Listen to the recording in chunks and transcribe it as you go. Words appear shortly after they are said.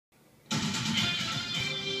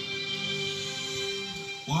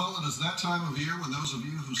Well, it is that time of year when those of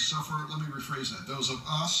you who suffer, let me rephrase that, those of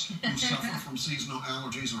us who suffer from seasonal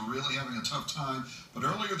allergies are really having a tough time. But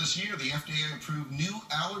earlier this year, the FDA approved new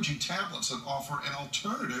allergy tablets that offer an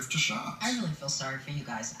alternative to shots. I really feel sorry for you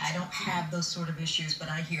guys. I don't have those sort of issues, but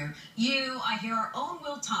I hear our own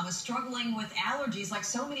Will Thomas struggling with allergies like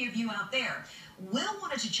so many of you out there. Will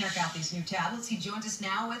wanted to check out these new tablets. He joins us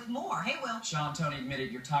now with more. Hey, Will. Sean, Tony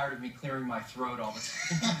admitted you're tired of me clearing my throat all the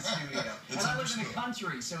time in the studio. And I live in the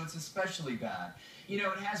country, so it's especially bad. You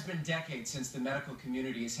know, it has been decades since the medical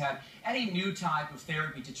community has had any new type of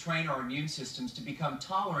therapy to train our immune systems to become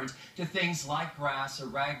tolerant to things like grass or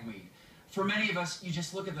ragweed. For many of us, you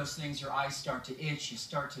just look at those things, your eyes start to itch, you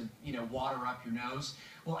start to, water up your nose.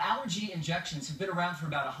 Well, allergy injections have been around for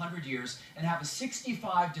about 100 years and have a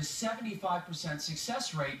 65 to 75%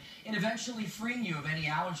 success rate in eventually freeing you of any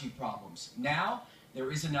allergy problems. Now,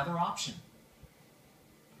 there is another option.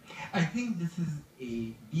 I think this is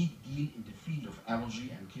a big deal in the field of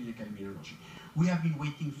allergy and clinical immunology. We have been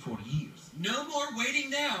waiting for years. No more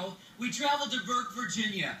waiting now. We traveled to Burke,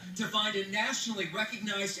 Virginia to find a nationally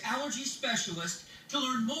recognized allergy specialist to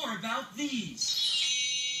learn more about these.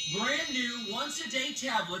 Brand new once-a-day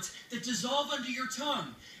tablets that dissolve under your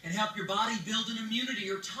tongue and help your body build an immunity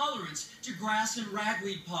or tolerance to grass and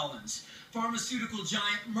ragweed pollens. Pharmaceutical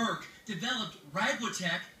giant Merck developed Ragweed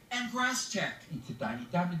and Grass Tech. It's a tiny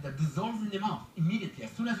tablet that dissolves in the mouth immediately.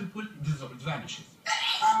 As soon as you put it, it vanishes.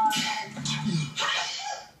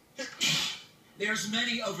 There's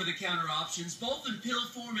many over-the-counter options, both in pill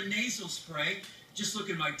form and nasal spray. Just look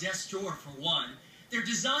in my desk drawer for one. They're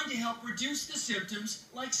designed to help reduce the symptoms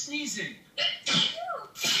like sneezing.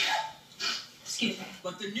 Excuse me.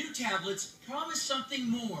 But the new tablets promise something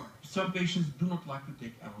more. Some patients do not like to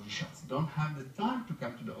take allergy shots, don't have the time to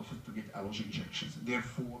come to the office to get allergy injections,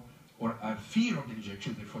 therefore, or are fear of the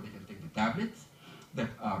injection, therefore they can take the tablets that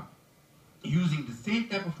are using the same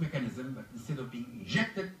type of mechanism, but instead of being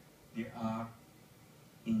injected, they are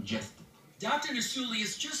ingested. Dr. Nsouli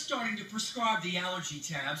is just starting to prescribe the allergy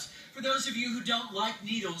tabs. For those of you who don't like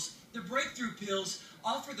needles, the breakthrough pills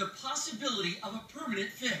offer the possibility of a permanent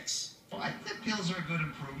fix. Well, I think pills are a good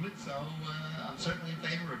improvement, so I'm certainly in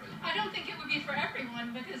favor of it. I don't think it would be for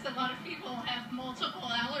everyone because a lot of people have multiple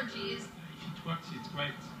allergies. It works, it's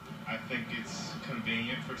great. I think it's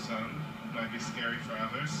convenient for some, might be scary for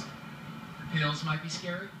others. Pills might be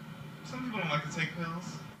scary. Some people don't like to take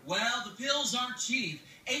pills. Well, the pills aren't cheap,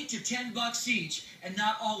 $8 to $10 each, and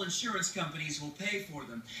not all insurance companies will pay for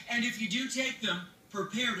them. And if you do take them,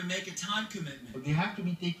 prepare to make a time commitment. But they have to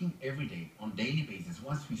be taken every day, on daily basis.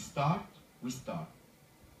 Once we start, we start.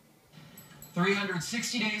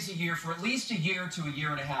 360 days a year for at least a year to a year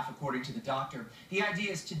and a half, according to the doctor. The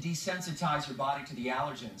idea is to desensitize your body to the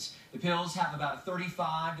allergens. The pills have about a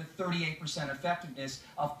 35 to 38% effectiveness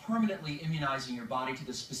of permanently immunizing your body to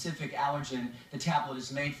the specific allergen the tablet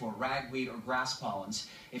is made for, ragweed or grass pollens.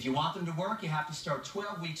 If you want them to work, you have to start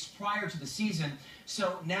 12 weeks prior to the season.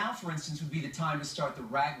 So now, for instance, would be the time to start the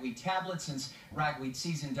ragweed tablet, since ragweed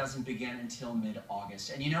season doesn't begin until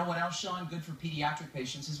mid-August. And you know what else, Sean? Good for pediatric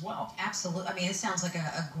patients as well. Absolutely. I mean, it sounds like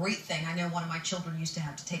a great thing. I know one of my children used to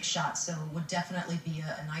have to take shots, so it would definitely be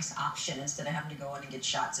a nice option instead of having to go in and get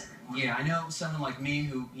shots every morning. Yeah, I know someone like me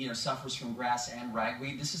who, suffers from grass and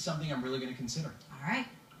ragweed. This is something I'm really going to consider. All right.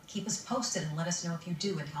 Keep us posted and let us know if you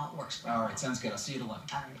do and how it works for you. All right, sounds good. I'll see you at 11.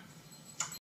 All right.